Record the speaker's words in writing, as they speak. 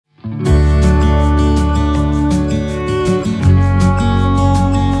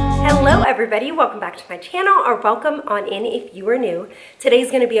everybody, welcome back to my channel, or welcome on in if you are new.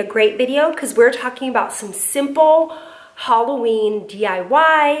 Today's going to be a great video because we're talking about some simple Halloween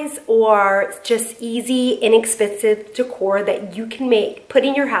DIYs or just easy, inexpensive decor that you can put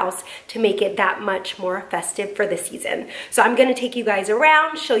in your house to make it that much more festive for the season. So I'm going to take you guys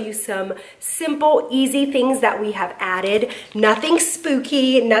around, show you some simple, easy things that we have added. Nothing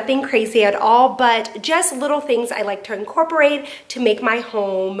spooky, nothing crazy at all, but just little things I like to incorporate to make my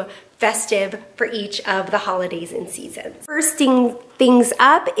home festive for each of the holidays and seasons. First things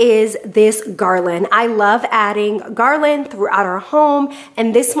up is this garland. I love adding garland throughout our home,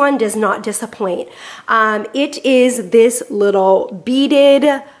 and this one does not disappoint. It is this little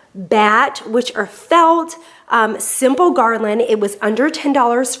beaded bat, which are felt, simple garland. It was under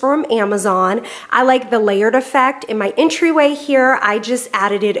 $10 from Amazon. I like the layered effect. In my entryway here, I just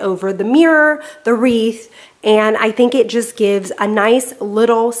added it over the mirror, the wreath, and I think it just gives a nice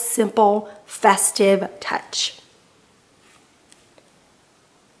little simple festive touch.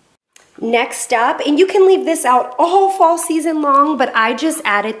 Next up, and you can leave this out all fall season long, but I just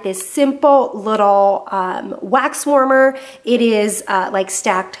added this simple little wax warmer. It is like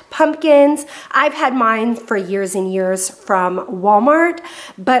stacked pumpkins. I've had mine for years and years from Walmart,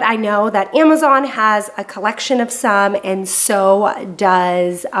 but I know that Amazon has a collection of some, and so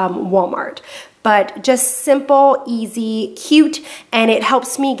does Walmart. But just simple, easy, cute, and it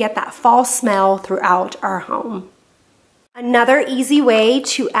helps me get that fall smell throughout our home. Another easy way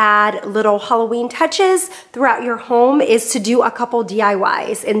to add little Halloween touches throughout your home is to do a couple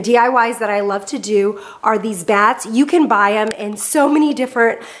DIYs. And DIYs that I love to do are these bats. You can buy them in so many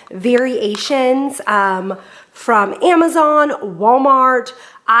different variations from Amazon, Walmart.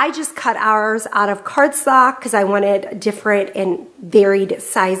 I just cut ours out of cardstock because I wanted different and varied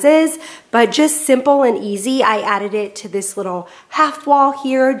sizes, but just simple and easy. I added it to this little half wall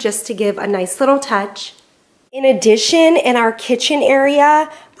here just to give a nice little touch. In addition, in our kitchen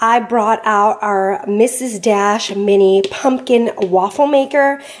area, I brought out our Mrs. Dash mini pumpkin waffle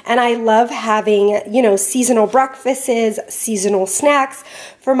maker, and I love having, you know, seasonal breakfasts, seasonal snacks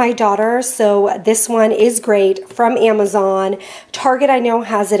for my daughter. So this one is great from Amazon. Target I know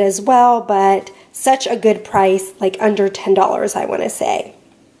has it as well, but such a good price, like under $10, I want to say.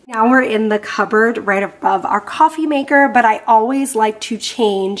 Now we're in the cupboard right above our coffee maker, but I always like to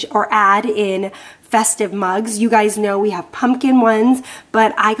change or add in festive mugs. You guys know we have pumpkin ones,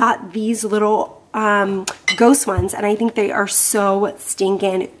 but I got these little ghost ones, and I think they are so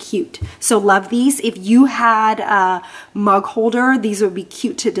stinking cute. So love these. If you had a mug holder, these would be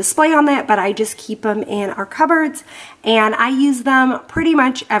cute to display on that, but I just keep them in our cupboards, and I use them pretty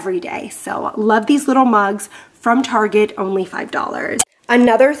much every day. So love these little mugs from Target, only $5.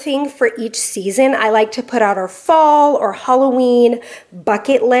 Another thing for each season, I like to put out our fall or Halloween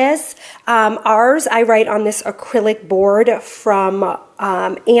bucket list. Ours, I write on this acrylic board from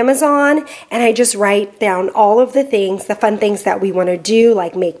Amazon, and I just write down all of the things, the fun things that we want to do,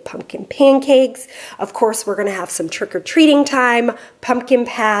 like make pumpkin pancakes. Of course, we're going to have some trick-or-treating time, pumpkin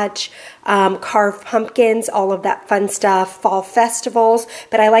patch, carve pumpkins, all of that fun stuff, fall festivals,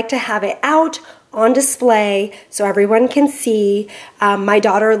 but I like to have it out on display so everyone can see. My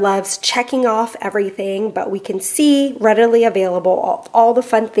daughter loves checking off everything, but we can see readily available all the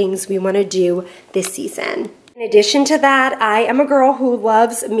fun things we want to do this season. In addition to that, I am a girl who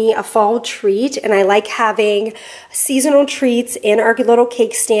loves me a fall treat, and I like having seasonal treats in our little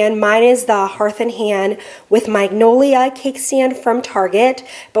cake stand. Mine is the Hearth and Hand with Magnolia cake stand from Target,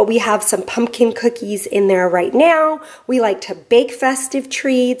 but we have some pumpkin cookies in there right now. We like to bake festive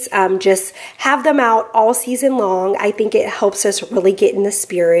treats, just have them out all season long. I think it helps us really get in the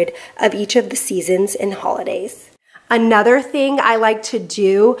spirit of each of the seasons and holidays. Another thing I like to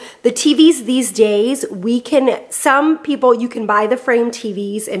do, the TVs these days, some people, you can buy the frame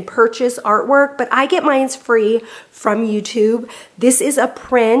TVs and purchase artwork, but I get mine free from YouTube. This is a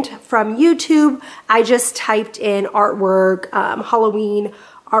print from YouTube. I just typed in artwork, Halloween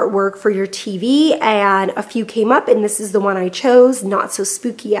artwork for your TV, and a few came up, and this is the one I chose. Not so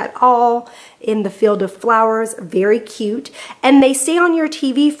spooky at all, in the field of flowers, very cute, and they stay on your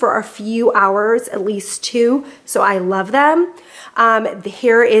TV for a few hours, at least 2, so I love them.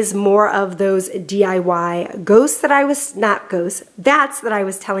 Here is more of those DIY bats that I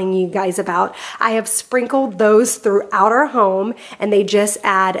was telling you guys about. I have sprinkled those throughout our home, and they just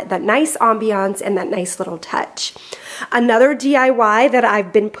add that nice ambiance and that nice little touch. Another DIY that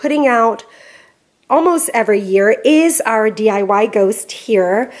I've been putting out almost every year is our DIY ghost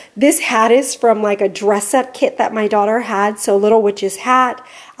here. This hat is from like a dress-up kit that my daughter had, so little witch's hat.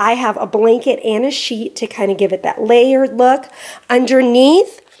 I have a blanket and a sheet to kind of give it that layered look.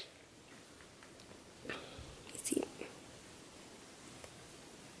 Underneath,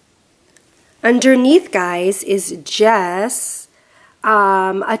 Underneath, guys, is just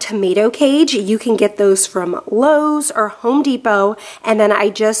a tomato cage. You can get those from Lowe's or Home Depot, and then I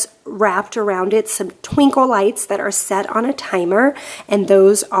just wrapped around it some twinkle lights that are set on a timer, and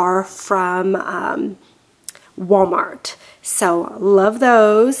those are from Walmart. So love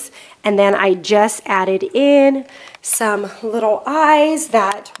those. And then I just added in some little eyes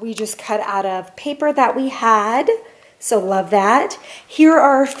that we just cut out of paper that we had. So love that. Here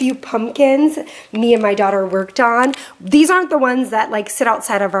are a few pumpkins me and my daughter worked on. These aren't the ones that like sit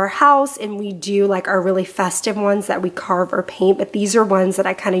outside of our house and we do like our really festive ones that we carve or paint, but these are ones that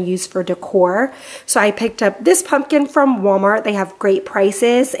I kind of use for decor. So I picked up this pumpkin from Walmart. They have great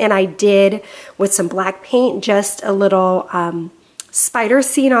prices, and I did with some black paint just a little spider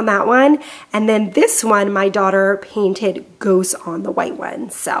scene on that one. And then this one my daughter painted ghosts on the white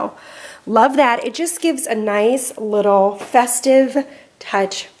one. So love that. It just gives a nice little festive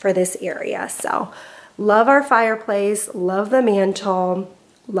touch for this area. So love our fireplace, love the mantle,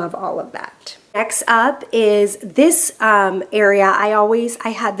 love all of that. Next up is this area. I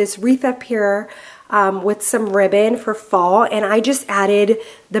had this wreath up here with some ribbon for fall, and I just added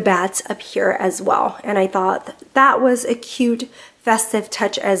the bats up here as well. And I thought that was a cute festive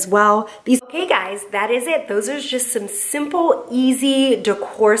touch as well. Okay guys, that is it. Those are just some simple, easy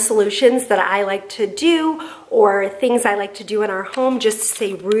decor solutions that I like to do, or things I like to do in our home just to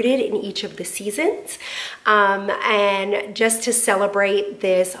stay rooted in each of the seasons, and just to celebrate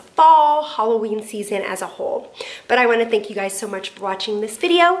this fall Halloween season as a whole. But I want to thank you guys so much for watching this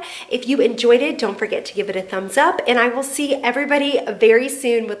video. If you enjoyed it, don't forget to give it a thumbs up, and I will see everybody very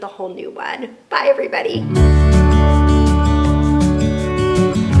soon with a whole new one. Bye everybody.